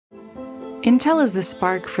Intel is the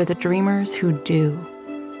spark for the dreamers who do.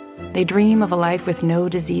 They dream of a life with no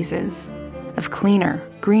diseases, of cleaner,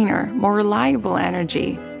 greener, more reliable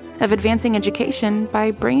energy, of advancing education by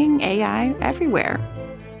bringing AI everywhere.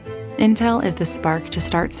 Intel is the spark to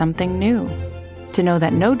start something new, to know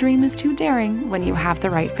that no dream is too daring when you have the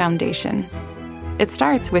right foundation. It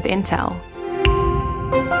starts with Intel.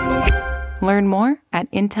 Learn more at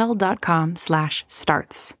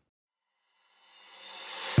intel.com/starts.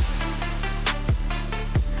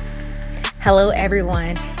 Hello,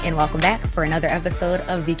 everyone, and welcome back for another episode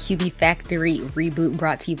of the QB Factory Reboot,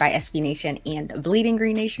 brought to you by SB Nation and Bleeding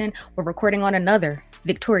Green Nation. We're recording on another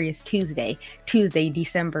victorious Tuesday,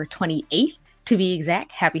 December 28th. To be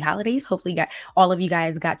exact, happy holidays. Hopefully all of you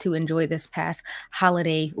guys got to enjoy this past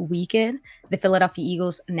holiday weekend. The Philadelphia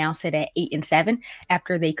Eagles now sit at 8-7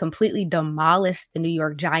 after they completely demolished the New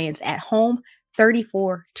York Giants at home,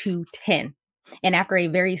 34-10. And after a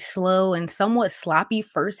very slow and somewhat sloppy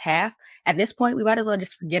first half, at this point, we might as well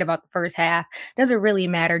just forget about the first half. Doesn't really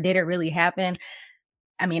matter. Did it really happen?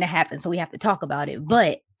 I mean, it happened, so we have to talk about it.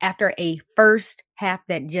 But after a first half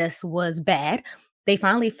that just was bad, they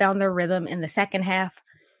finally found their rhythm in the second half.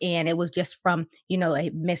 And it was just from,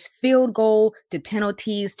 a missed field goal to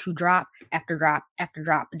penalties to drop after drop after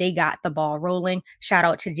drop. They got the ball rolling. Shout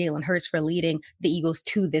out to Jalen Hurts for leading the Eagles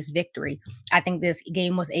to this victory. I think this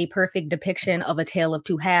game was a perfect depiction of a tale of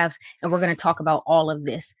two halves. And we're going to talk about all of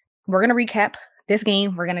this. We're going to recap this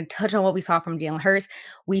game. We're going to touch on what we saw from Jalen Hurts.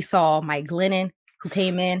 We saw Mike Glennon, who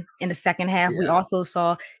came in the second half. Yeah. We also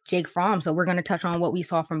saw Jake Fromm. So we're going to touch on what we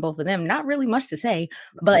saw from both of them. Not really much to say,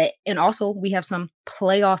 and also we have some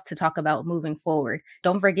playoffs to talk about moving forward.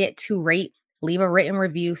 Don't forget to rate, leave a written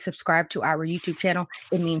review, subscribe to our YouTube channel.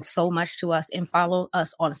 It means so much to us, and follow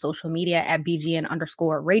us on social media at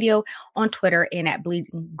BGN_radio on Twitter and at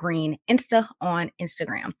Bleeding Green Insta on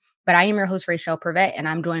Instagram. But I am your host, Rachel Prevet, and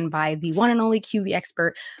I'm joined by the one and only QB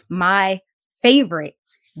expert, my favorite,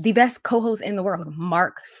 the best co-host in the world,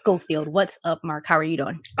 Mark Schofield. What's up, Mark? How are you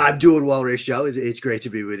doing? I'm doing well, Rachel. It's great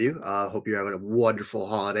to be with you. Hope you're having a wonderful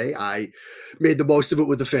holiday. I made the most of it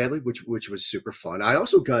with the family, which was super fun. I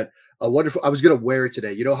also got a wonderful, I was going to wear it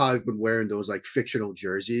today. You know how I've been wearing those like fictional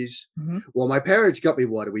jerseys? Mm-hmm. Well, my parents got me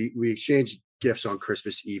one. We exchanged gifts on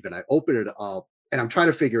Christmas Eve, and I opened it up, and I'm trying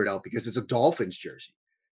to figure it out because it's a Dolphins jersey.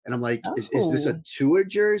 And I'm like, is this a Tua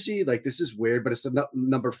jersey? Like, this is weird, but it's the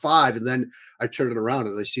number 5. And then I turn it around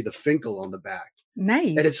and I see the Finkel on the back.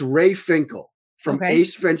 Nice. And it's Ray Finkel from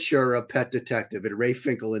Ace Ventura, Pet Detective. And Ray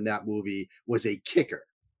Finkel in that movie was a kicker.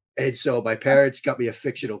 And so my parents got me a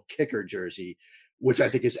fictional kicker jersey, which I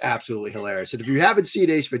think is absolutely hilarious. And if you haven't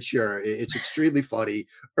seen Ace Ventura, it's extremely funny.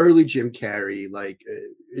 Early Jim Carrey,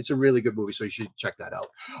 it's a really good movie, so you should check that out.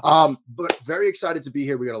 But very excited to be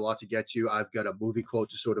here. We got a lot to get to. I've got a movie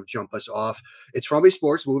quote to sort of jump us off. It's from a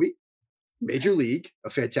sports movie, Major League,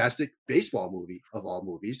 a fantastic baseball movie of all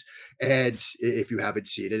movies. And if you haven't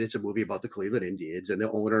seen it, it's a movie about the Cleveland Indians, and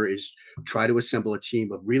the owner is trying to assemble a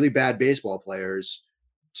team of really bad baseball players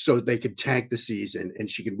so they could tank the season and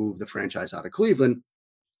she could move the franchise out of Cleveland.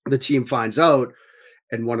 The team finds out,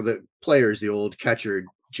 and one of the players, the old catcher,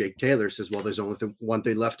 Jake Taylor, says, well, there's only one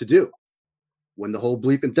thing left to do: win the whole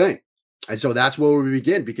bleeping thing. And so that's where we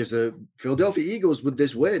begin, because the Philadelphia Eagles, with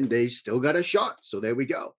this win, they still got a shot. So there we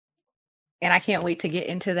go. And I can't wait to get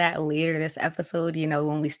into that later this episode,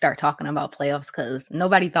 when we start talking about playoffs, because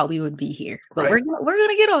nobody thought we would be here. But we're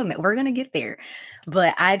gonna get on that. We're gonna get there.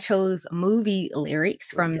 But I chose movie lyrics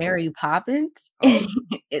from Mary Poppins.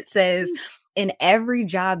 It says, in every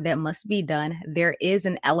job that must be done, there is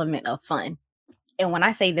an element of fun. And when I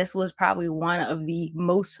say this was probably one of the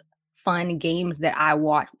most fun games that I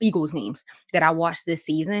watched, Eagles games that I watched this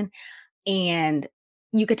season, and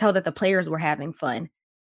you could tell that the players were having fun.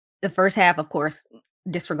 The first half, of course,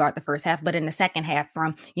 disregard the first half, but in the second half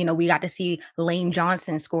we got to see Lane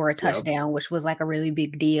Johnson score a touchdown, which was like a really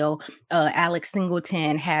big deal. Alex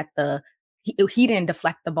Singleton had he didn't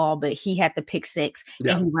deflect the ball, but he had the pick six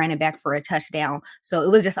and he ran it back for a touchdown. So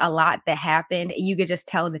it was just a lot that happened. You could just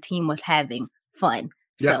tell the team was having fun.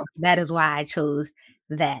 Yeah. So that is why I chose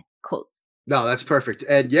that quote. No, that's perfect.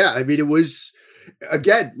 And it was,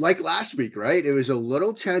 again, like last week, right? It was a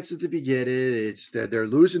little tense at the beginning. It's that they're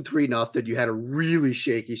losing 3-0. You had a really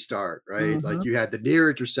shaky start, right? Mm-hmm. Like you had the near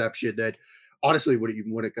interception that honestly,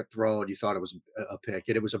 when it got thrown, you thought it was a pick,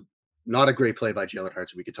 and it was Not a great play by Jalen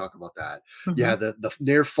Hurts. We could talk about that. Mm-hmm. Yeah, the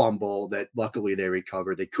near fumble that luckily they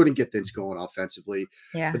recovered. They couldn't get things going offensively.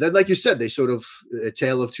 Yeah. But then, like you said, they sort of, a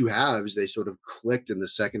tale of two halves. They sort of clicked in the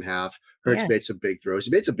second half. Hurts made some big throws.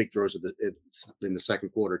 He made some big throws in the second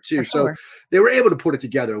quarter too. So they were able to put it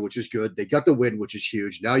together, which is good. They got the win, which is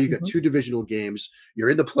huge. Now you got two divisional games. You're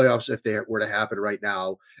in the playoffs if they were to happen right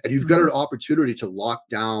now. And you've got an opportunity to lock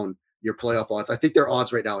down your playoff odds. I think their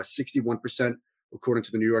odds right now is 61%. According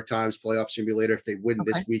to the New York Times playoff simulator, if they win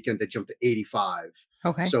this weekend, they jump to 85.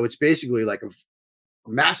 Okay. So it's basically like a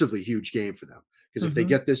massively huge game for them. Because if they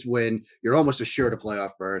get this win, you're almost assured a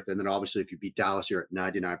playoff berth. And then obviously if you beat Dallas, you're at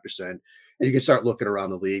 99%. And you can start looking around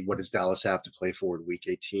the league. What does Dallas have to play for in week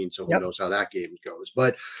 18? So who knows how that game goes.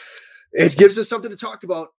 But it gives us something to talk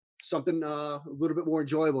about, something a little bit more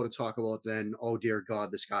enjoyable to talk about than, oh, dear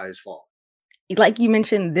God, the sky is falling. Like you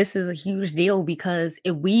mentioned, this is a huge deal because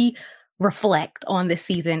if we reflect on this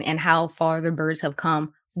season and how far the Birds have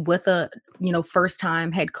come with a, first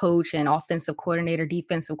time head coach and offensive coordinator,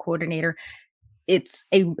 defensive coordinator, it's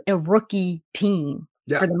a rookie team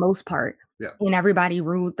for the most part. Yeah. And everybody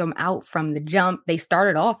ruled them out from the jump. They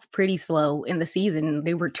started off pretty slow in the season.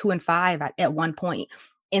 They were 2-5 at one point,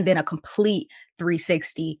 and then a complete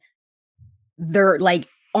 360. They're like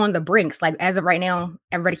on the brinks. Like as of right now,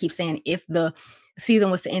 everybody keeps saying if the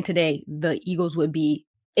season was to end today, the Eagles would be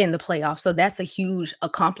in the playoffs. So that's a huge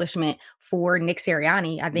accomplishment for Nick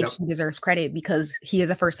Sirianni. I think he deserves credit because he is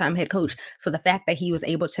a first-time head coach. So the fact that he was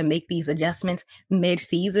able to make these adjustments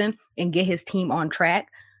mid-season and get his team on track,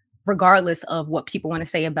 regardless of what people want to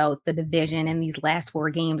say about the division and these last 4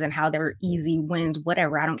 games and how they're easy wins,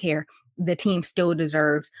 whatever, I don't care. The team still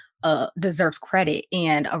deserves credit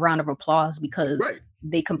and a round of applause because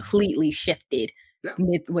they completely shifted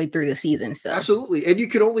midway through the season. So absolutely. And you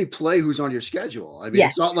can only play who's on your schedule. I mean,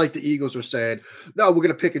 it's not like the Eagles are saying, no, we're going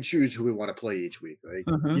to pick and choose who we want to play each week, right?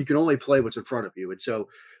 You can only play what's in front of you. And so,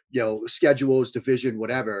 schedules, division,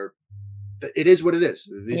 whatever, it is what it is.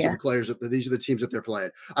 These are the players, these are the teams that they're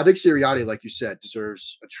playing. I think Sirianni, like you said,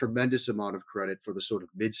 deserves a tremendous amount of credit for the sort of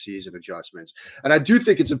mid-season adjustments. And I do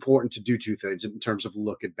think it's important to do 2 things in terms of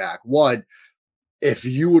looking back. One, if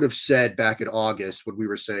you would have said back in August when we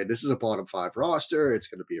were saying this is a bottom 5 roster, it's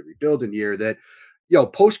going to be a rebuilding year, that,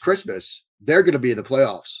 post-Christmas, they're going to be in the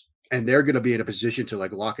playoffs and they're going to be in a position to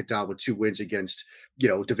lock it down with 2 wins against,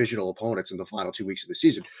 divisional opponents in the final 2 weeks of the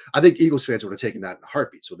season. I think Eagles fans would have taken that in a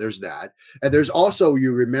heartbeat. So there's that. And there's also,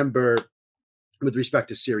 you remember, with respect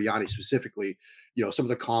to Sirianni specifically, some of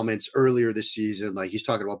the comments earlier this season, like he's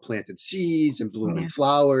talking about planting seeds and blooming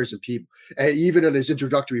flowers, and people, and even in his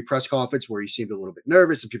introductory press conference where he seemed a little bit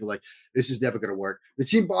nervous and people like, this is never going to work. The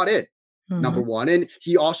team bought in. Number one. And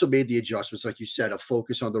he also made the adjustments, like you said, a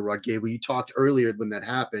focus on the run game. When you talked earlier when that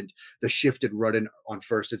happened, the shifted running on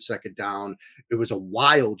first and second down. It was a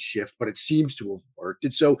wild shift, but it seems to have worked.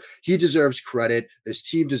 And so he deserves credit. This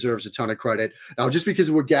team deserves a ton of credit. Now, just because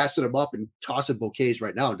we're gassing them up and tossing bouquets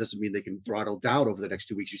right now, it doesn't mean they can throttle down over the next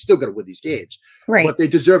 2 weeks. You still got to win these games. Right. But they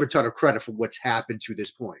deserve a ton of credit for what's happened to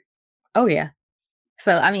this point. Oh, yeah.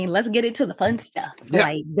 So, I mean, let's get into the fun stuff.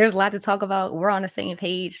 Like, there's a lot to talk about. We're on the same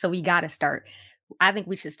page, so we got to start. I think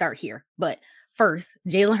we should start here. But first,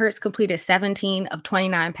 Jalen Hurts completed 17 of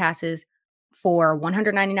 29 passes for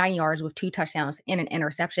 199 yards with 2 touchdowns and an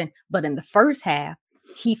interception. But in the first half,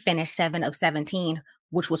 he finished 7 of 17,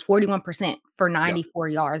 which was 41% for 94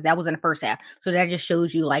 yards. That was in the first half. So that just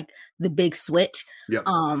shows you, the big switch.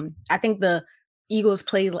 I think the Eagles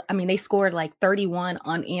played, they scored 31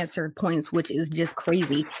 unanswered points, which is just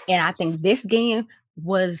crazy. And I think this game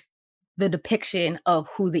was the depiction of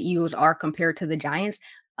who the Eagles are compared to the Giants.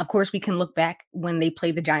 Of course, we can look back when they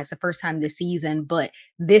played the Giants the first time this season, but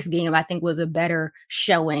this game, I think, was a better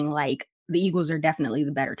showing. The Eagles are definitely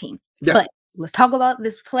the better team. But let's talk about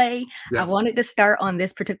this play. I wanted to start on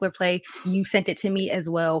this particular play. You sent it to me as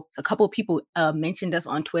well. A couple of people mentioned us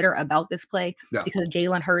on Twitter about this play because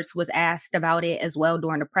Jalen Hurts was asked about it as well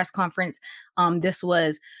during the press conference. This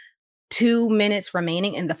was 2 minutes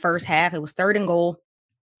remaining in the first half. It was 3rd and goal.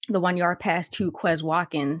 The 1-yard pass to Quez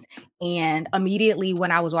Watkins. And immediately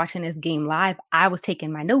when I was watching this game live, I was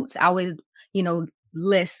taking my notes. I was,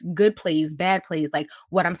 list good plays, bad plays, like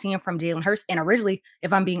what I'm seeing from Jalen Hurts. And originally,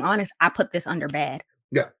 if I'm being honest, I put this under bad.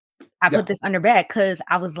 I put this under bad because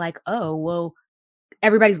I was like, oh, well,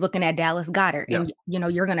 everybody's looking at Dallas Goedert. And,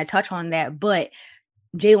 you're going to touch on that. But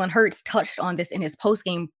Jalen Hurts touched on this in his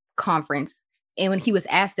post-game conference. And when he was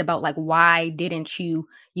asked about, why didn't you,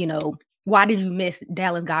 why did you miss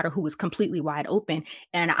Dallas Goedert, who was completely wide open?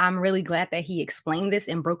 And I'm really glad that he explained this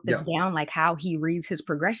and broke this down, how he reads his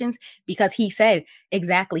progressions, because he said in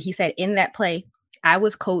that play, I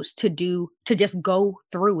was coached to just go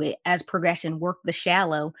through it as progression, work the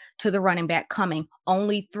shallow to the running back coming,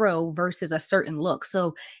 only throw versus a certain look.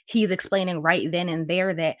 So he's explaining right then and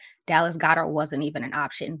there that Dallas Goedert wasn't even an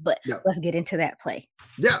option. But let's get into that play.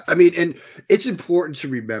 Yeah, I mean, and it's important to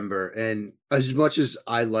remember, and as much as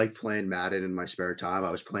I like playing Madden in my spare time,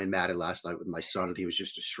 I was playing Madden last night with my son, and he was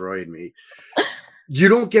just destroying me. You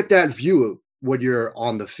don't get that view when you're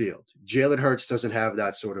on the field. Jalen Hurts doesn't have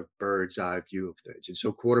that sort of bird's eye view of things. And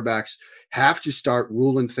so quarterbacks have to start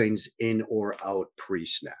ruling things in or out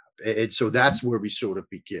pre-snap. And so that's where we sort of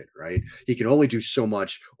begin, right? He can only do so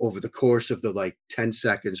much over the course of the 10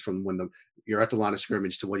 seconds from when you're at the line of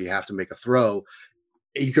scrimmage to when you have to make a throw.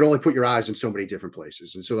 You can only put your eyes in so many different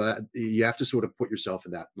places. And so you have to sort of put yourself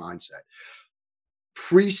in that mindset.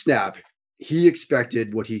 Pre-snap, he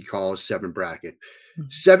expected what he calls 7 bracket.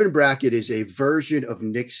 7 bracket is a version of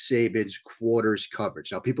Nick Saban's quarters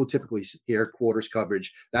coverage. Now, people typically hear quarters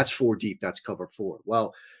coverage. That's 4 deep. That's cover 4.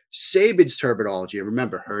 Well, Saban's terminology, and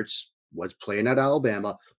remember, Hurts was playing at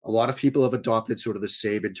Alabama. A lot of people have adopted sort of the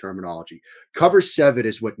Saban terminology. Cover 7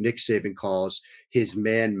 is what Nick Saban calls his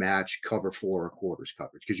man match cover 4 or quarters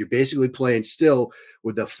coverage, because you're basically playing still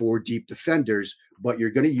with the 4 deep defenders, but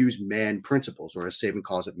you're going to use man principles, or as Saban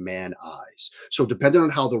calls it, man eyes. So depending on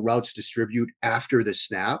how the routes distribute after the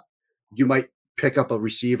snap, you might pick up a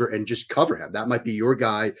receiver and just cover him. That might be your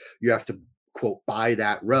guy. You have to, quote, buy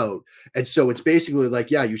that route. And so it's basically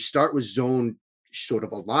you start with zone sort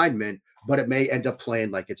of alignment, but it may end up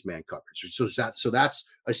playing like it's man coverage. So that's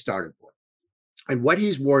a starting point. And what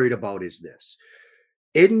he's worried about is this.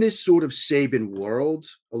 In this sort of Saban world,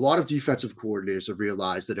 a lot of defensive coordinators have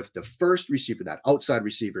realized that if the first receiver, that outside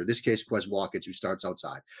receiver, in this case, Quez Watkins, who starts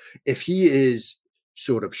outside, if he is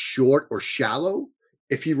sort of short or shallow,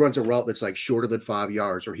 if he runs a route that's shorter than 5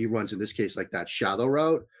 yards, or he runs, in this case, that shallow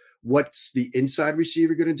route, what's the inside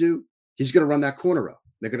receiver going to do? He's going to run that corner route.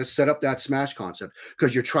 They're going to set up that smash concept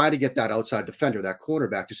because you're trying to get that outside defender, that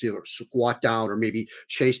cornerback, to see either squat down or maybe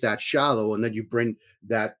chase that shallow. And then you bring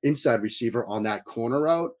that inside receiver on that corner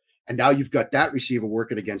route. And now you've got that receiver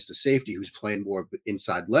working against a safety who's playing more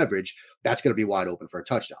inside leverage. That's going to be wide open for a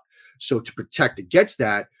touchdown. So to protect against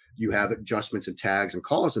that, you have adjustments and tags and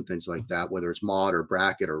calls and things like that, whether it's mod or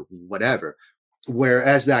bracket or whatever.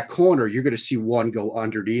 Whereas that corner, you're going to see one go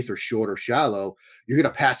underneath or short or shallow. You're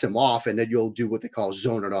going to pass him off, and then you'll do what they call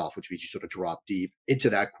zone it off, which means you sort of drop deep into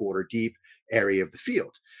that quarter deep area of the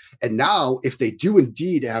field. And now, if they do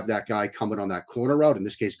indeed have that guy coming on that corner route, in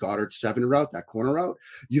this case, Goedert's 7 route, that corner route,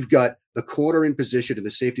 you've got the corner in position, and the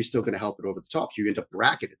safety is still going to help it over the top. So you end up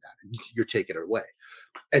bracketing that. You're taking it away.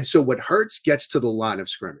 And so when Hurts gets to the line of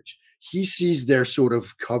scrimmage, he sees their sort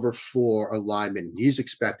of cover 4 alignment. He's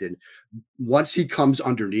expecting, once he comes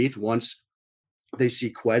underneath, once they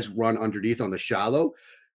see Quez run underneath on the shallow,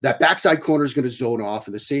 that backside corner is going to zone off,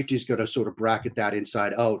 and the safety is going to sort of bracket that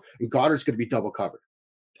inside out, and Goedert's going to be double covered.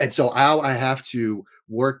 And so now I have to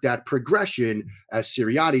work that progression, as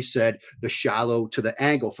Sirianni said, the shallow to the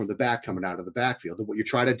angle from the back coming out of the backfield. And what you're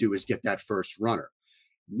trying to do is get that first runner.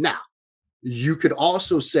 Now, you could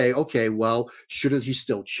also say, okay, well, shouldn't he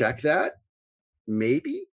still check that?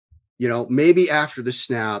 Maybe. Maybe after the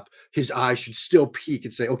snap, his eyes should still peek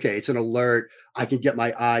and say, okay, it's an alert. I can get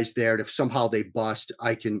my eyes there. And if somehow they bust,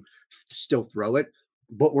 I can still throw it.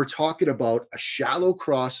 But we're talking about a shallow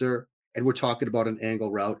crosser, and we're talking about an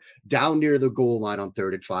angle route down near the goal line on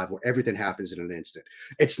 3rd and 5, where everything happens in an instant.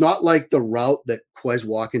 It's not like the route that Quez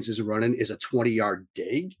Watkins is running is a 20-yard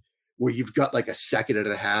dig, where you've got a second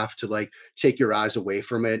and a half to take your eyes away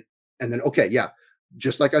from it. And then, okay, yeah,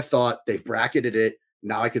 just like I thought, they've bracketed it.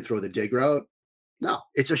 Now I can throw the dig route. No,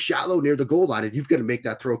 it's a shallow near the goal line, and you've got to make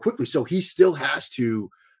that throw quickly. So he still has to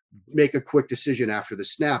make a quick decision after the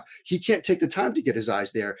snap. He can't take the time to get his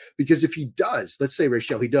eyes there, because if he does, let's say,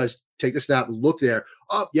 Rachel, he does take the snap, look there.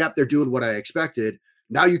 Oh, yep, they're doing what I expected.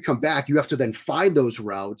 Now you come back, you have to then find those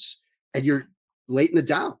routes, and you're late in the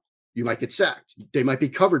down. You might get sacked. They might be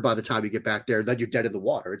covered by the time you get back there. Then you're dead in the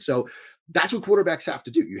water. And so that's what quarterbacks have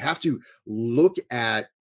to do. You have to look at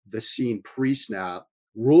the scene pre-snap,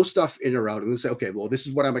 rule stuff in or out, and then say, okay, well, this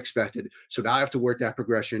is what I'm expected. So now I have to work that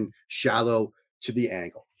progression shallow to the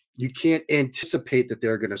angle. You can't anticipate that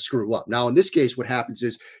they're going to screw up. Now, in this case, what happens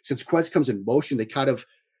is, since Quez comes in motion, they kind of,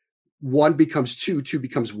 1 becomes 2, 2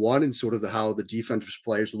 becomes 1, and sort of how the defensive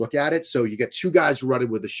players look at it. So you get 2 guys running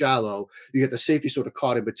with the shallow. You get the safety sort of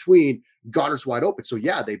caught in between. Goddard's wide open. So,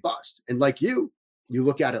 yeah, they bust. And like you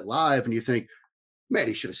look at it live and you think, man,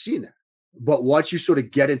 he should have seen that. But once you sort of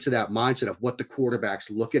get into that mindset of what the quarterback's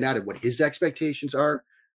looking at and what his expectations are,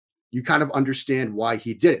 you kind of understand why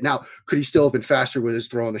he did it. Now, could he still have been faster with his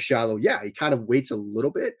throw in the shallow? Yeah, he kind of waits a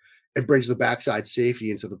little bit and brings the backside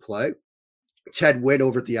safety into the play. Ted Wynn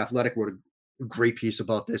over at The Athletic wrote a great piece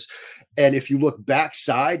about this. And if you look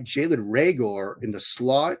backside, Jalen Reagor in the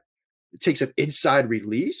slot takes an inside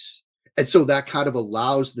release. And so that kind of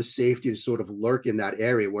allows the safety to sort of lurk in that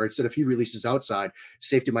area where instead if he releases outside,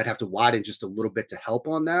 safety might have to widen just a little bit to help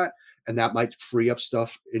on that. And that might free up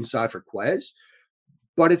stuff inside for Quez.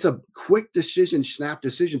 But it's a quick decision, snap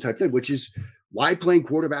decision type thing, which is why playing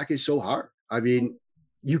quarterback is so hard. I mean,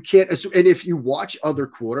 you can't, and if you watch other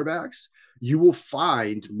quarterbacks, you will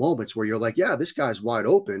find moments where you're like, yeah, this guy's wide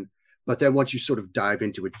open. But then once you sort of dive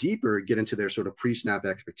into it deeper, get into their sort of pre-snap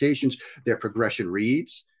expectations, their progression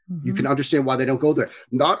reads, you can understand why they don't go there.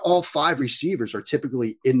 Not all 5 receivers are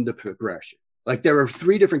typically in the progression. Like there are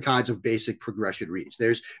 3 different kinds of basic progression reads.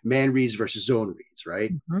 There's man reads versus zone reads,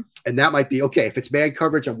 right? And that might be, okay, if it's man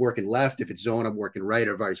coverage, I'm working left. If it's zone, I'm working right,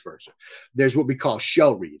 or vice versa. There's what we call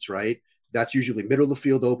shell reads, right? That's usually middle of the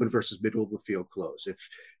field open versus middle of the field close. If,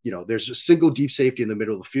 there's a single deep safety in the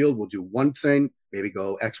middle of the field, we'll do one thing, maybe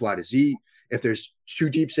go X, Y to Z. If there's 2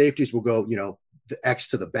 deep safeties, we'll go, the X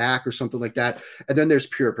to the back or something like that. And then there's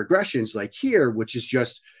pure progressions like here, which is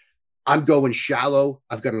just, I'm going shallow.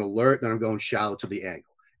 I've got an alert, then I'm going shallow to the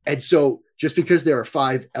angle. And so just because there are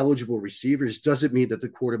 5 eligible receivers doesn't mean that the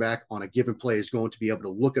quarterback on a given play is going to be able to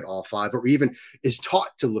look at all 5 or even is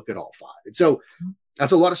taught to look at all 5. And so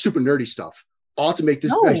that's a lot of super nerdy stuff. All to make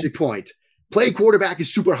this basic point. Playing quarterback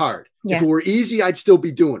is super hard. Yes. If it were easy, I'd still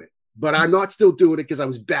be doing it. But I'm not still doing it because I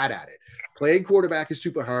was bad at it. Playing quarterback is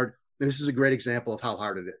super hard. And this is a great example of how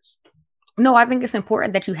hard it is. No, I think it's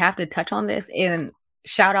important that you have to touch on this. And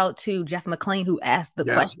shout out to Jeff McLean who asked the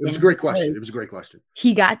question. It was a great question. It was a great question.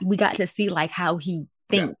 We got to see like how he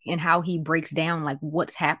thinks and how he breaks down like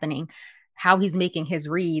what's happening, how he's making his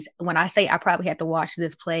reads. When I say I probably had to watch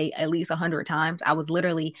this play at least 100 times, I was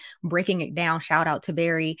literally breaking it down. Shout out to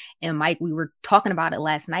Barry and Mike. We were talking about it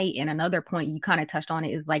last night. And another point you kind of touched on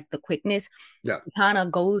it is like the quickness. Yeah. It kind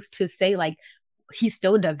of goes to say like, he's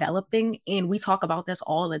still developing, and we talk about this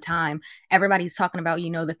all the time. Everybody's talking about,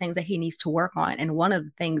 the things that he needs to work on. And one of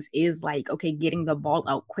the things is like, okay, getting the ball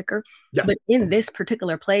out quicker. Yeah. But in this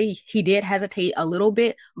particular play, he did hesitate a little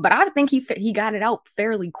bit, but I think he got it out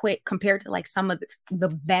fairly quick compared to like some of the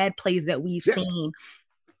bad plays that we've seen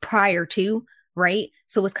prior to, right?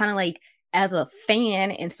 So it's kind of like as a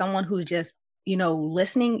fan and someone who's just,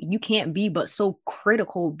 listening, you can't be but so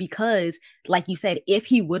critical because, like you said, if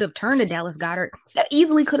he would have turned to Dallas Goedert, that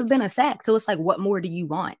easily could have been a sack. So it's like, what more do you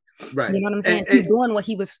want? Right. You know what I'm saying? He's doing what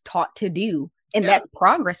he was taught to do, and that's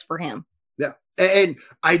progress for him. Yeah. And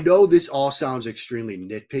I know this all sounds extremely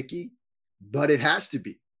nitpicky, but it has to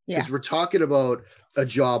be. Because we're talking about a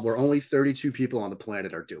job where only 32 people on the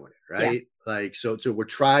planet are doing it, right? Yeah. Like, so we're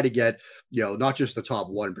trying to get, not just the top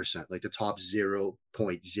 1%, like the top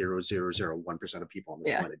 0.0001% of people on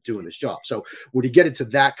this planet doing this job. So when you get into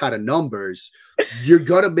that kind of numbers, you're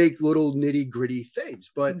going to make little nitty gritty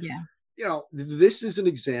things. But, this is an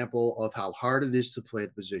example of how hard it is to play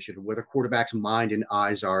the position, where the quarterback's mind and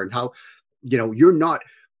eyes are, and how, you're not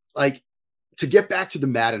like, to get back to the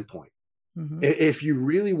Madden point. If you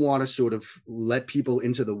really want to sort of let people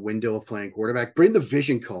into the window of playing quarterback, bring the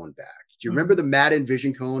vision cone back. Do you remember the Madden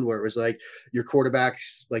vision cone where it was like your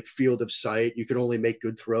quarterback's like field of sight? You could only make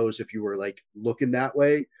good throws if you were like looking that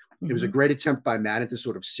way. It was a great attempt by Madden to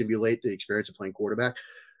sort of simulate the experience of playing quarterback.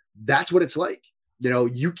 That's what it's like.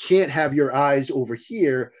 You can't have your eyes over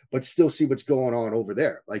here, but still see what's going on over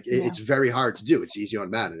there. Like it's very hard to do. It's easy on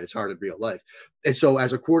Madden. It's hard in real life. And so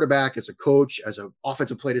as a quarterback, as a coach, as an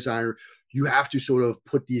offensive play designer, you have to sort of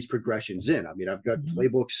put these progressions in. I mean, I've got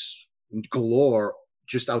playbooks galore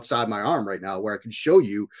just outside my arm right now where I can show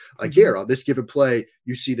you like here on this given play,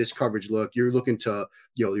 you see this coverage look, you're looking to,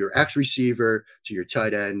 your X receiver to your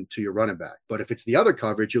tight end to your running back. But if it's the other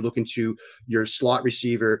coverage, you're looking to your slot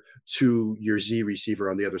receiver to your Z receiver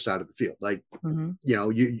on the other side of the field. Like, and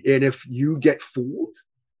if you get fooled,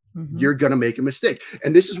 you're going to make a mistake.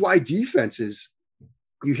 And this is why defenses,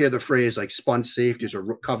 you hear the phrase like spun safeties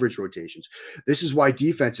or coverage rotations. This is why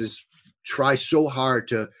defenses try so hard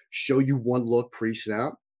to show you one look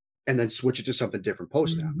pre-snap and then switch it to something different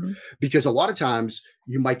post-snap. Because a lot of times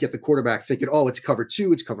you might get the quarterback thinking, oh, it's cover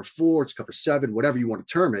 2, it's cover 4, it's cover 7, whatever you want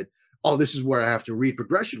to term it. Oh, this is where I have to read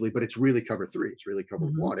progressively, but it's really cover 3. It's really cover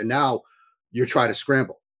 1. And now you're trying to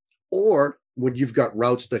scramble. Or when you've got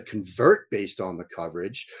routes that convert based on the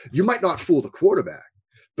coverage, you might not fool the quarterback,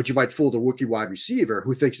 but you might fool the rookie wide receiver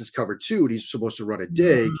who thinks it's cover 2 and he's supposed to run a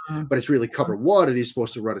dig, but it's really cover 1 and he's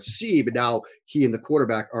supposed to run a C, but now he and the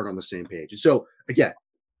quarterback aren't on the same page. And so again,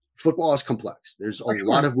 Football is complex. There's a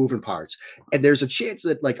lot of moving parts, and there's a chance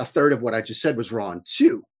that like a third of what I just said was wrong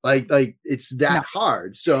too. Like it's that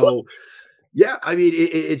hard. So yeah, I mean,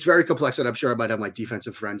 it's very complex, and I'm sure I might have my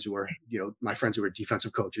defensive friends who are, my friends who are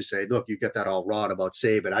defensive coaches say, look, you get that all wrong about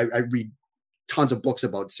Saban. I read tons of books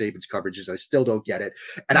about Saban's coverages. I still don't get it.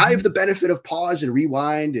 And I have the benefit of pause and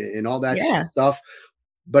rewind and all that stuff.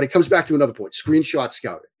 But it comes back to another point, screenshot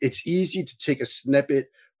scouting. It's easy to take a snippet,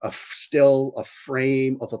 a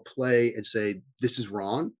frame of a play and say, this is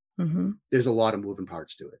wrong. Mm-hmm. There's a lot of moving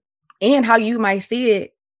parts to it. And how you might see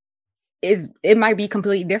it might be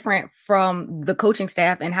completely different from the coaching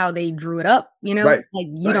staff and how they drew it up, like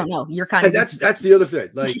you don't know. You're kind of, that's the other thing.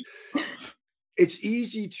 Like it's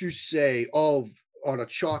easy to say, oh, on a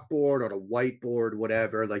chalkboard, on a whiteboard,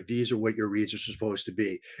 whatever, like these are what your reads are supposed to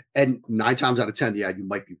be. And 9 times out of 10, you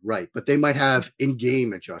might be right, but they might have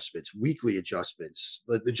in-game adjustments, weekly adjustments,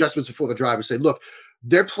 like adjustments before the drive and say, look,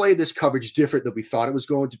 they're playing this coverage different than we thought it was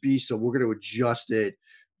going to be. So we're going to adjust it,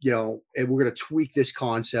 and we're going to tweak this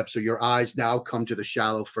concept. So your eyes now come to the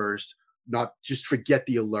shallow first, not just forget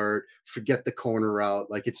the alert, forget the corner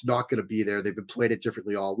route. Like it's not going to be there. They've been playing it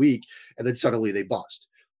differently all week. And then suddenly they bust.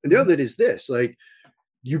 And the other thing is this, like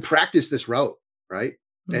you practice this route, right?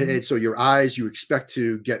 Mm-hmm. And so your eyes, you expect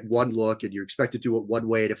to get one look and you expect to do it one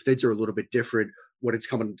way. And if things are a little bit different when it's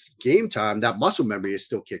coming to game time, that muscle memory is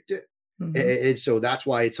still kicked in. Mm-hmm. And so that's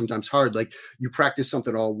why it's sometimes hard. Like you practice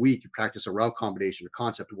something all week, you practice a route combination, a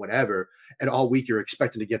concept, whatever, and all week you're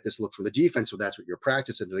expecting to get this look from the defense. So that's what you're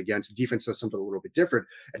practicing against. The defense does something a little bit different.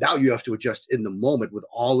 And now you have to adjust in the moment with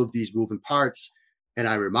all of these moving parts. And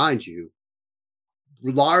I remind you,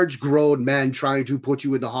 large grown men trying to put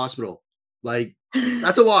you in the hospital. Like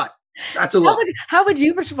that's a lot. That's a lot. How would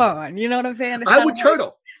you respond? You know what I'm saying? I would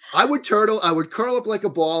turtle. I would curl up like a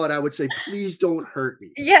ball and I would say, please don't hurt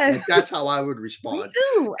me. Yes. Like, that's how I would respond. Me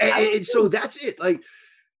too. And so that's it. Like,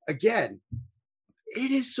 again,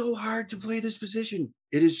 it is so hard to play this position.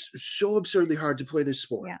 It is so absurdly hard to play this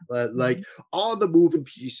sport. Yeah. But like all the moving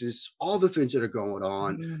pieces, all the things that are going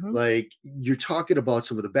on, like you're talking about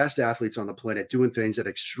some of the best athletes on the planet doing things at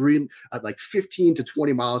like 15 to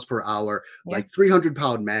 20 miles per hour, like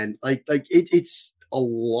 300-pound men. Like it's a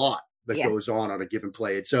lot that goes on a given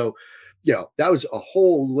play. And so, that was a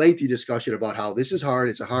whole lengthy discussion about how this is hard.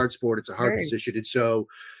 It's a hard sport. It's a hard position. And so,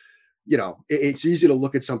 it's easy to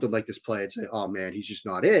look at something like this play and say, oh man, he's just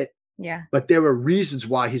not it. Yeah. But there were reasons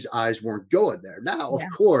why his eyes weren't going there. Now, of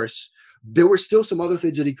course, there were still some other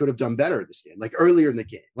things that he could have done better in this game, like earlier in the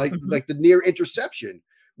game, like the near interception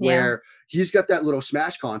where he's got that little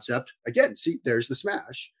smash concept. Again, see, there's the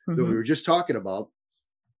smash that we were just talking about.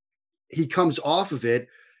 He comes off of it,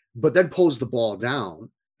 but then pulls the ball down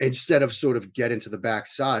instead of sort of get into the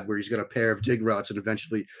backside where he's got a pair of dig routes and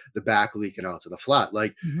eventually the back leaking out to the flat.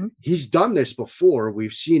 Like he's done this before.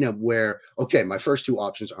 We've seen him where, okay, my first two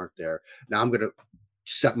options aren't there. Now I'm going to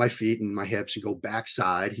set my feet and my hips and go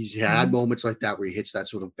backside. He's had moments like that where he hits that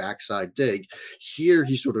sort of backside dig. Here,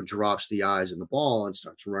 he sort of drops the eyes in the ball and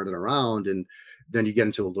starts running around, and then you get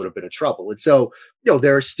into a little bit of trouble. And so,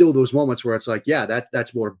 there are still those moments where it's like,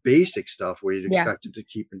 that's more basic stuff where you'd expect him to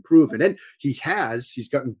keep improving. And he's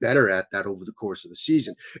gotten better at that over the course of the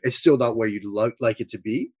season. It's still not where you'd like it to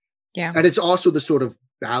be. Yeah. And it's also the sort of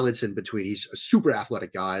balance in between. He's a super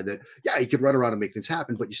athletic guy that, he could run around and make things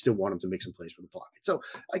happen, but you still want him to make some plays for the pocket. So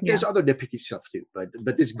there's other nitpicky stuff too.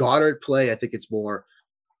 But this Goddard play, I think it's more,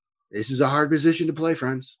 this is a hard position to play,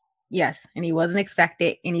 friends. Yes, and he wasn't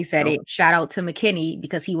expected, and he said it. Shout out to McKinney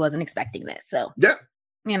because he wasn't expecting that. So there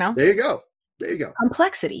you go.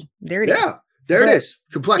 Complexity. There it is. Yeah, there it is.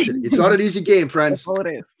 Complexity. It's not an easy game, friends. That's all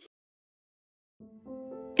it is.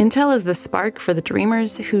 Intel is the spark for the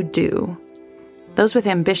dreamers who do. Those with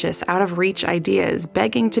ambitious, out-of-reach ideas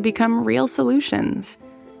begging to become real solutions.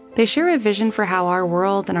 They share a vision for how our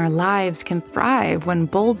world and our lives can thrive when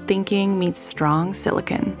bold thinking meets strong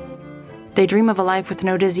silicon. They dream of a life with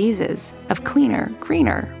no diseases, of cleaner,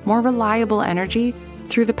 greener, more reliable energy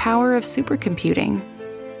through the power of supercomputing.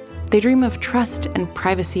 They dream of trust and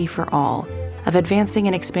privacy for all, of advancing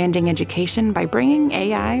and expanding education by bringing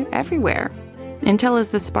AI everywhere. Intel is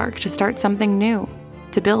the spark to start something new,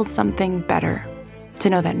 to build something better, to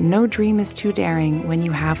know that no dream is too daring when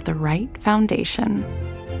you have the right foundation.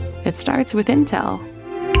 It starts with Intel.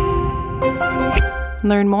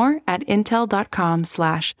 Learn more at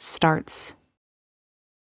intel.com/starts.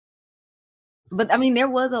 But I mean, there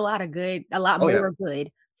was a lot more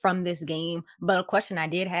good from this game. But a question I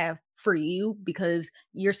did have for you, because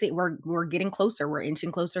you're saying we're getting closer, we're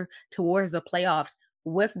inching closer towards the playoffs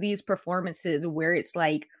with these performances where it's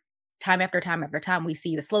like time after time after time, we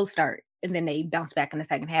see the slow start and then they bounce back in the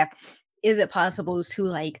second half. Is it possible to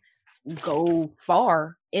like go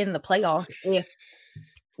far in the playoffs if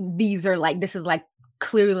this is like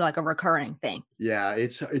clearly like a recurring thing? Yeah,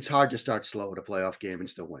 it's hard to start slow in a playoff game and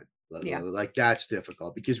still win. Yeah. Like that's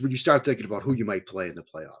difficult because when you start thinking about who you might play in the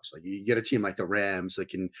playoffs, like you get a team like the Rams that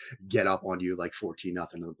can get up on you like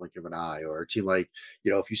 14-0 in the blink of an eye, or a team like,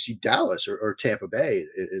 if you see Dallas or Tampa Bay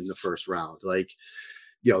in the first round, like,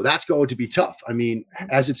 that's going to be tough. I mean,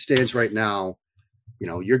 as it stands right now,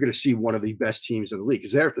 you're going to see one of the best teams in the league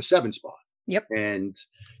because they're at the 7 spot. Yep. And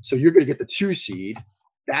so you're going to get the 2 seed.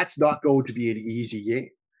 That's not going to be an easy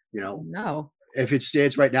game. No. If it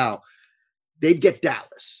stands right now, they'd get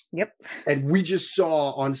Dallas. Yep. And we just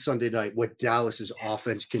saw on Sunday night what Dallas's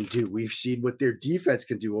offense can do. We've seen what their defense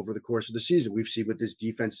can do over the course of the season. We've seen what this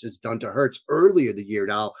defense has done to Hurts early in the year.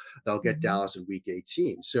 Now they'll get Dallas in week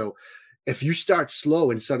 18. So if you start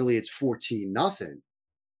slow and suddenly it's 14-0,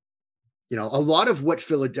 a lot of what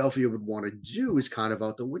Philadelphia would want to do is kind of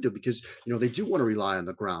out the window because, they do want to rely on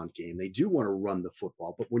the ground game. They do want to run the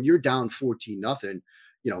football. But when you're down 14-0,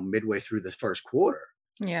 midway through the first quarter,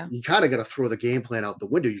 you kind of got to throw the game plan out the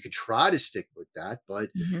window. You could try to stick with that, but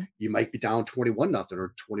you might be down 21-0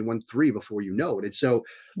 or 21-3 before you know it. And so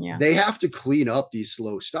they have to clean up these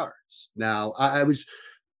slow starts. Now, it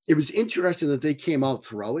was interesting that they came out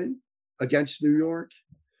throwing against New York.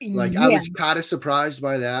 Like I was kind of surprised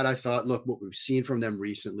by that. I thought, look, what we've seen from them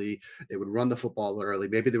recently, they would run the football early.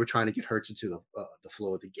 Maybe they were trying to get Hurts into the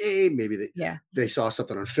flow of the game. Maybe they saw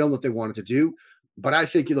something on film that they wanted to do. But I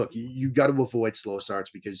think, look, you got to avoid slow starts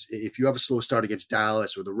because if you have a slow start against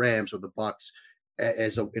Dallas or the Rams or the Bucks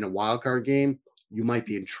in a wild card game, you might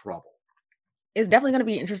be in trouble. It's definitely going to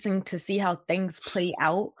be interesting to see how things play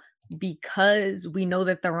out because we know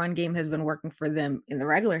that the run game has been working for them in the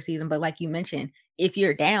regular season. But like you mentioned, if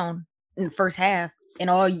you're down in the first half and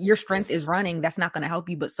all your strength is running, that's not going to help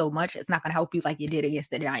you, but so much. It's not going to help you like you did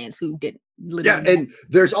against the Giants who did. Yeah, and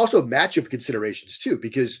there's also matchup considerations too,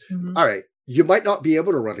 because, all right, you might not be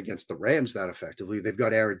able to run against the Rams that effectively. They've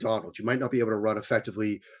got Aaron Donald. You might not be able to run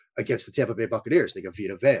effectively against the Tampa Bay Buccaneers. They got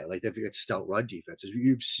Vita Vea. Like they've got stout run defenses.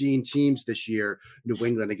 You've seen teams this year, New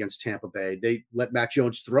England against Tampa Bay. They let Mac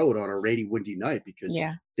Jones throw it on a rainy, windy night because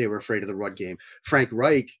they were afraid of the run game. Frank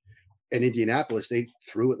Reich in Indianapolis, they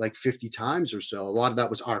threw it like 50 times or so. A lot of that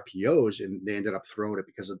was RPOs, and they ended up throwing it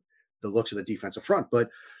because of the looks of the defensive front. But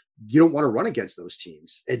you don't want to run against those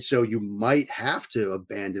teams. And so you might have to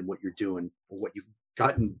abandon what you're doing or what you've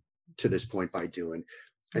gotten to this point by doing.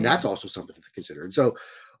 And that's also something to consider. And so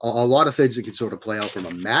a lot of things that can sort of play out from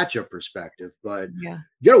a matchup perspective, but you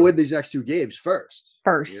got to win these next 2 games first.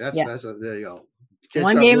 That's there you go.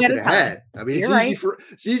 One game at a time. I mean,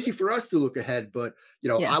 it's easy for us to look ahead, but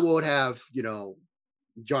I won't have,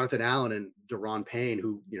 Jonathan Allen and Daron Payne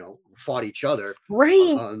who, fought each other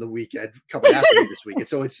on the weekend coming after me this weekend.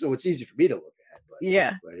 So it's easy for me to look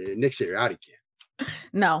ahead. But, but Nick Sirianni can't.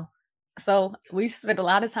 No. So we spent a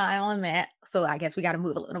lot of time on that. So I guess we got to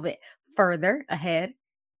move a little bit further ahead.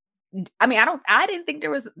 I mean, I didn't think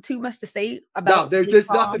there was too much to say about. No, there's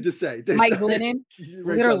nothing to say. Mike Glennon.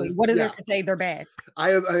 Literally, what is there to say? They're bad. I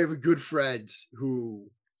have a good friend who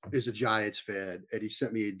is a Giants fan, and he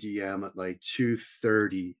sent me a DM at like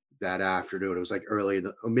 2:30 that afternoon. It was like early,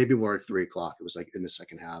 or maybe more at 3 o'clock. It was like in the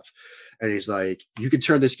second half, and he's like, "You can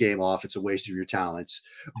turn this game off. It's a waste of your talents,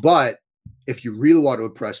 but if you really want to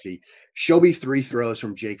impress me, show me 3 throws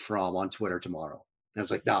from Jake Fromm on Twitter tomorrow." And I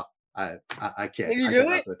was like, "No, I can't." Did you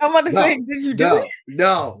do it? I'm about to say, did you do it?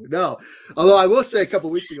 No. Although I will say a couple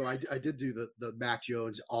of weeks ago, I did do the Mac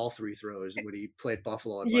Jones all 3 throws when he played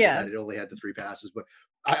Buffalo. And it only had the 3 passes, but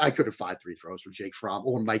I could have 5 3 throws from Jake Fromm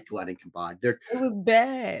or Mike Glennon combined. It was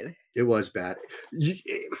bad. It was bad.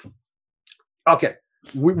 Okay.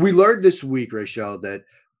 We learned this week, Rachel, that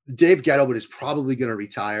Dave Gettleman is probably going to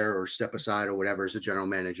retire or step aside or whatever as the general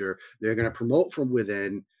manager. They're going to promote from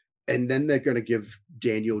within, and then they're going to give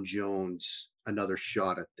Daniel Jones another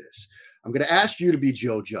shot at this. I'm going to ask you to be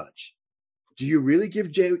Joe Judge. Do you really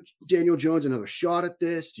give Daniel Jones another shot at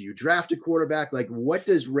this? Do you draft a quarterback? Like, what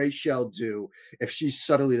does Rachel do if she's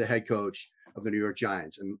suddenly the head coach of the New York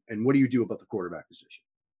Giants? And what do you do about the quarterback position?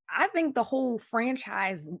 I think the whole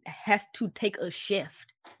franchise has to take a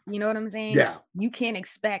shift. You know what I'm saying? Yeah. You can't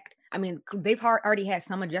expect, I mean, they've already had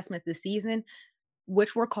some adjustments this season,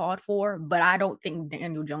 which were called for, but I don't think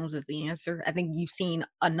Daniel Jones is the answer. I think you've seen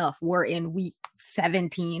enough. We're in week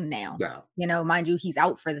 17 now. Yeah. Mind you, he's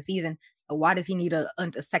out for the season. Why does he need a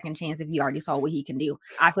second chance if you already saw what he can do?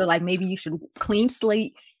 I feel like maybe you should clean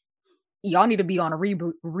slate. Y'all need to be on a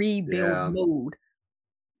rebuild mode.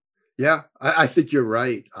 Yeah, I think you're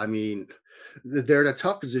right. I mean, they're in a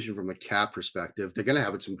tough position from a cap perspective. They're going to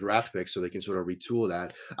have some draft picks so they can sort of retool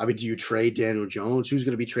that. I mean, do you trade Daniel Jones? Who's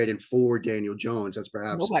going to be trading for Daniel Jones? That's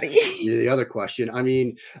perhaps Nobody. the other question. I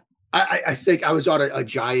mean, I think I was on a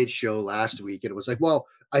Giants show last week, and it was like, well,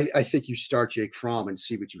 I think you start Jake Fromm and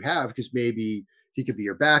see what you have because maybe he could be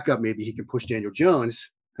your backup. Maybe he can push Daniel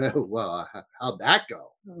Jones. Well, how'd that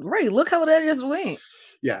go? Right. Look how that just went.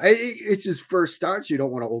 Yeah, it's his first start, so you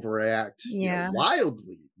don't want to overreact, Yeah.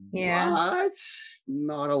 wildly. Yeah. But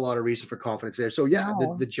not a lot of reason for confidence there. So yeah,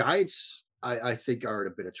 No. the Giants, I think, are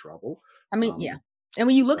in a bit of trouble. I mean, yeah. And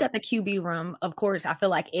when you look So at the QB room, of course, I feel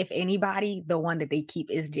like if anybody, the one that they keep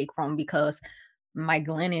is Jake Fromm because Mike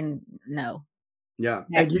Glennon, no. yeah,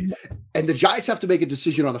 That- and the Giants have to make a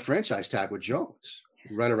decision on the franchise tag with Jones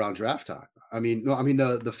right around draft time. I mean, no, I mean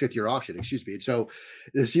the fifth year option. Excuse me. And so,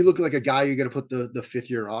 does he look like a guy you're going to put the fifth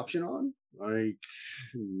year option on? Like,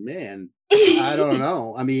 man, I don't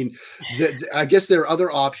know. I mean, I guess their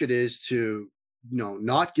other option is to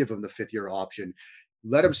not give him the fifth year option.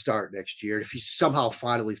 Let him start next year. If he somehow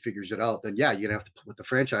finally figures it out, then yeah, you're gonna have to put the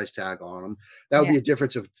franchise tag on him. That would Yeah. be a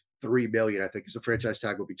difference of $3 million, I think, because the franchise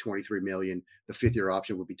tag would be $23 million. The fifth year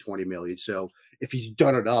option would be $20 million. So if he's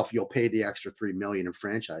done enough, you'll pay the extra $3 million in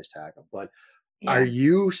franchise tag him. But are Yeah.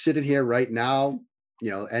 you sitting here right now,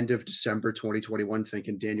 end of December 2021,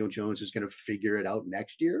 thinking Daniel Jones is going to figure it out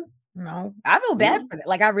next year? No. I feel bad for that.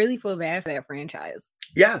 Like, I really feel bad for that franchise.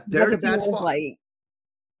 Yeah, they're in a Because the bad team was spot. like,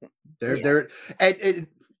 They're and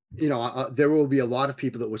there will be a lot of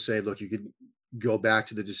people that will say, look, you could go back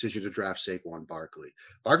to the decision to draft Saquon Barkley.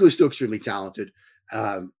 Barkley's still extremely talented.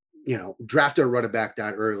 Draft a running back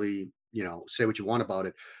that early, say what you want about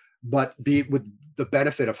it. But be with the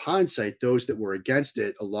benefit of hindsight, those that were against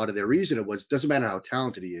it, a lot of their reason was doesn't matter how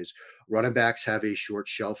talented he is, running backs have a short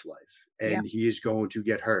shelf life. And he is going to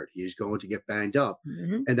get hurt. He is going to get banged up.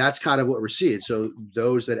 mhm. And that's kind of what we're seeing. So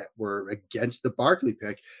those that were against the Barkley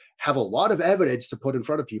pick have a lot of evidence to put in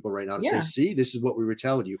front of people right now to Yeah. say, see, this is what we were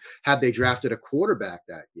telling you. Had they drafted a quarterback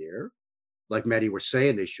that year, like many were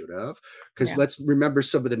saying they should have, because Yeah. let's remember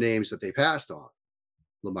some of the names that they passed on.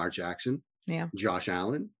 Lamar Jackson, Yeah. Josh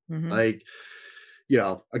Allen. Mhm. Like,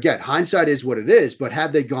 again, hindsight is what it is, but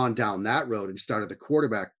had they gone down that road and started the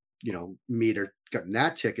quarterback, meter, gotten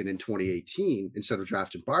that ticket in 2018 instead of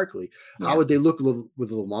drafting Barkley, Yeah. how would they look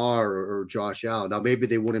with Lamar or Josh Allen? Now, maybe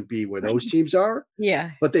they wouldn't be where those teams are,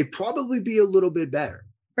 Yeah. but they'd probably be a little bit better.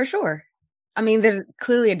 For sure. I mean, there's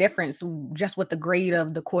clearly a difference just with the grade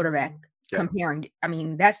of the quarterback Yeah. comparing. I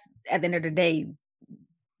mean, that's at the end of the day,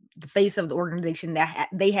 the face of the organization that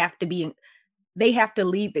they have to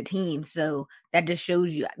lead the team. So that just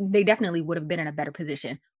shows you they definitely would have been in a better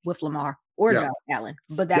position with Lamar or Yeah. Josh Allen.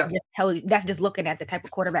 But Yeah. that just tells you that's just looking at the type of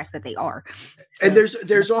quarterbacks that they are. And So,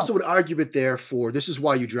 there's also an argument there for this is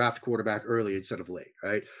why you draft quarterback early instead of late,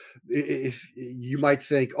 right? If you might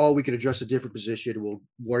think, oh, we can address a different position, we'll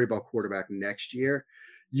worry about quarterback next year.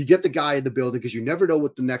 You get the guy in the building because you never know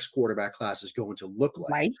what the next quarterback class is going to look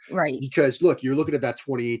like. right. Because look, you're looking at that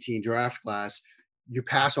 2018 draft class, you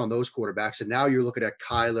pass on those quarterbacks, and now you're looking at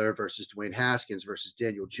Kyler versus Dwayne Haskins versus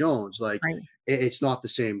Daniel Jones. Like Right. it's not the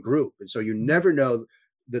same group, and so you never know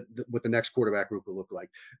what the next quarterback group will look like.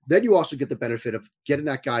 Then you also get the benefit of getting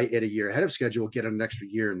that guy in a year ahead of schedule, getting an extra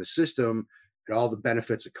year in the system, and all the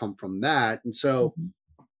benefits that come from that. And so,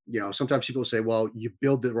 sometimes people say, well, you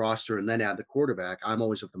build the roster and then add the quarterback. I'm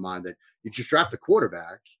always of the mind that you just draft the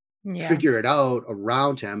quarterback, Yeah. figure it out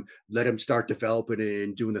around him, let him start developing it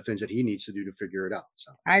and doing the things that he needs to do to figure it out.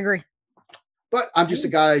 So, I agree. but I'm just a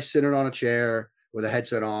guy sitting on a chair with a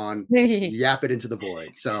headset on, yap it into the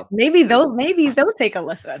void. So maybe they'll take a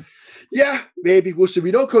listen. yeah, maybe we'll see.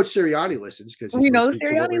 We know Coach Sirianni listens because We know what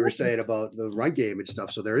Sirianni we were listens. saying about the run game and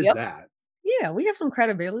stuff. So there is Yep. that. Yeah, we have some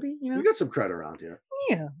credibility, We got some credit around here.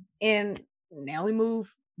 Yeah. And now we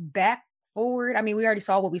move back forward. I mean, we already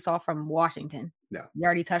saw what we saw from Washington. Yeah. We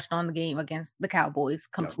already touched on the game against the Cowboys.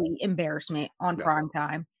 Complete embarrassment on Yeah. prime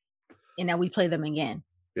time. And now we play them again.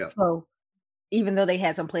 Yeah. So even though they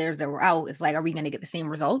had some players that were out, it's like, are we going to get the same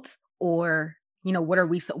results? Or,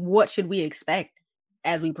 what should we expect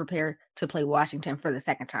as we prepare to play Washington for the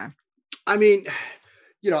second time? I mean,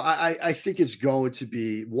 I think it's going to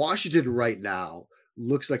be Washington right now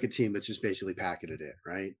looks like a team that's just basically packing it in,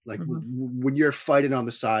 right? Like when you're fighting on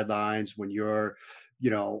the sidelines, when you're,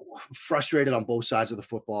 frustrated on both sides of the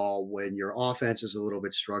football, when your offense is a little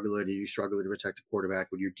bit struggling and you struggle to protect the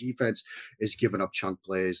quarterback, when your defense is giving up chunk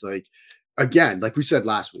plays, like again, like we said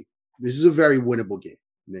last week, this is a very winnable game.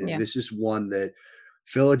 Yeah. This is one that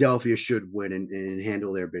Philadelphia should win and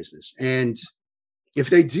handle their business. And if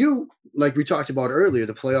they do, like we talked about earlier,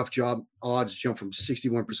 the playoff job odds jump from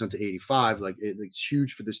 61% to 85. Like it's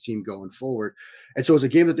huge for this team going forward. And so it's a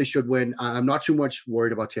game that they should win. I'm not too much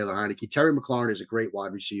worried about Taylor Heinicke. Terry McLaurin is a great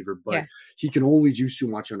wide receiver, but he can only do so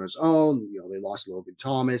much on his own. You know, they lost Logan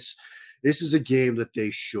Thomas. This is a game that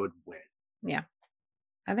they should win. Yeah,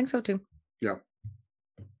 I think so too. Yeah.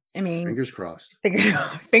 I mean, fingers crossed.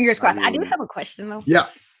 Fingers crossed. I do have a question though. Yeah.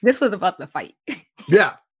 This was about the fight.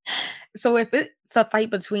 Yeah. So if it's a fight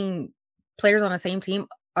between players on the same team,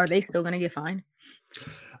 are they still going to get fined?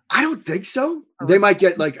 I don't think so. They might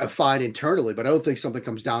get like a fine internally, but I don't think something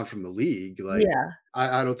comes down from the league. Like,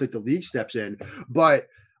 I don't think the league steps in. But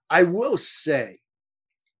I will say,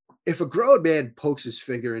 if a grown man pokes his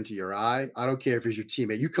finger into your eye, I don't care if he's your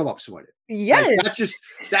teammate, you come up swinging. Yes.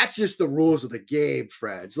 Like, that's just the rules of the game,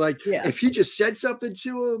 friends. Like, if he just said something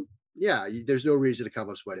to him, there's no reason to come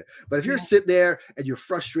up sweating. But if you're sitting there and you're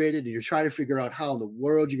frustrated and you're trying to figure out how in the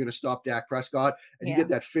world you're going to stop Dak Prescott and you get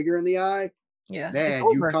that finger in the eye, man,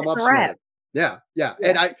 you come up sweating. Yeah.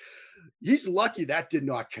 And he's lucky that did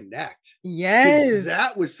not connect. Yes.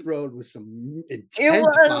 That was thrown with some intent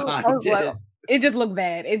behind it. It just looked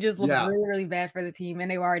bad. It just looked really, really bad for the team, and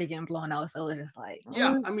they were already getting blown out. So it was just like,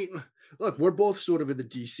 I mean, look, we're both sort of in the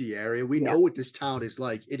DC area. We know what this town is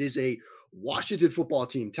like. It is a Washington football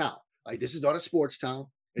team town. Like, this is not a sports town.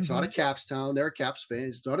 It's not a Caps town. They're a Caps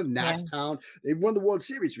fans. It's not a Nats town. They won the World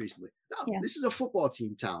Series recently. No, this is a football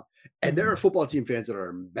team town. And there are football team fans that are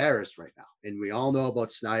embarrassed right now. And we all know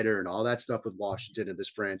about Snyder and all that stuff with Washington and this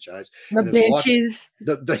franchise. The benches.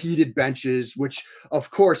 The heated benches, which, of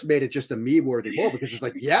course, made it just a meme-worthy moment because it's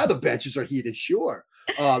like, the benches are heated, sure.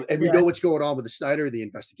 And we know what's going on with the Snyder, the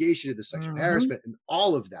investigation, the sexual harassment, and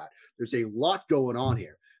all of that. There's a lot going on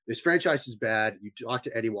here. This franchise is bad. You talk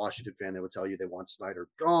to any Washington fan, they will tell you they want Snyder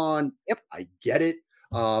gone. Yep. I get it.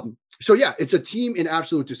 So it's a team in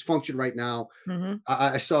absolute dysfunction right now.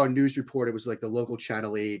 I saw a news report. It was like the local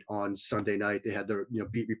Channel 8 on Sunday night. They had their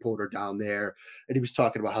beat reporter down there, and he was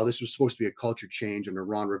talking about how this was supposed to be a culture change under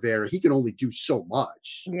Ron Rivera. He can only do so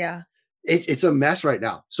much. Yeah. It's a mess right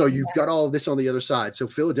now. So you've got all of this on the other side. So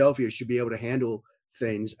Philadelphia should be able to handle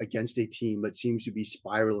things against a team that seems to be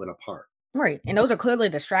spiraling apart. Right. And those are clearly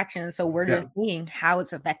distractions. So we're just seeing how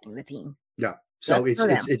it's affecting the team. Yeah. So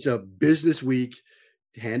it's a business week.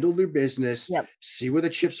 Handle their business. Yep. See where the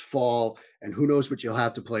chips fall. And who knows what you'll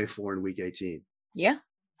have to play for in week 18. Yeah.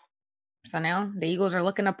 So now the Eagles are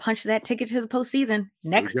looking to punch that ticket to the postseason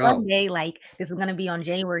next Sunday. Like, this is going to be on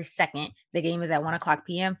January 2nd. The game is at 1:00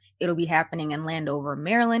 p.m. It'll be happening in Landover,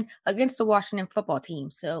 Maryland against the Washington football team.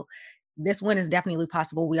 So this win is definitely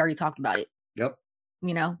possible. We already talked about it. Yep.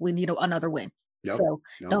 We need another win. Yep. So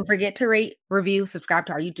don't forget to rate, review, subscribe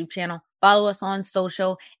to our YouTube channel, follow us on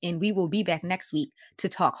social, and we will be back next week to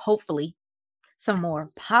talk, hopefully, some more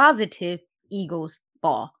positive Eagles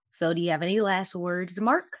ball. So do you have any last words,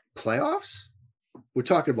 Mark? Playoffs? We're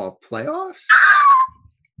talking about playoffs?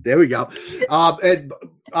 There we go. And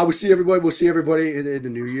I will see everybody. We'll see everybody in the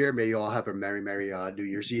new year. May you all have a merry New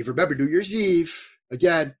Year's Eve. Remember, New Year's Eve,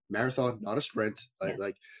 again, marathon, not a sprint.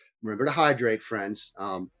 Remember to hydrate, friends.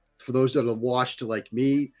 For those that have watched like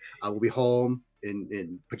me, I will be home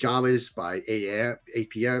in pajamas by 8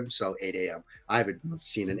 p.m. So 8 a.m. I haven't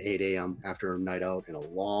seen an 8 a.m. after a night out in a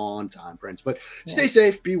long time, friends. But stay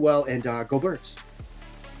safe, be well, and go Birds.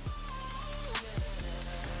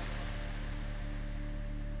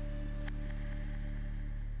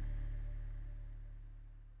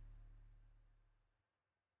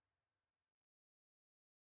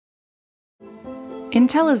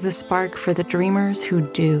 Intel is the spark for the dreamers who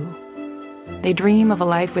do. They dream of a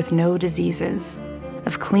life with no diseases,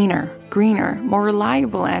 of cleaner, greener, more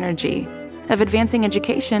reliable energy, of advancing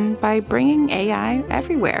education by bringing AI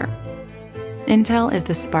everywhere. Intel is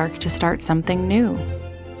the spark to start something new,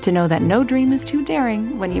 to know that no dream is too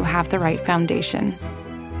daring when you have the right foundation.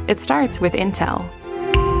 It starts with Intel.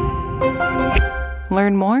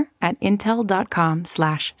 Learn more at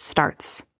intel.com/starts.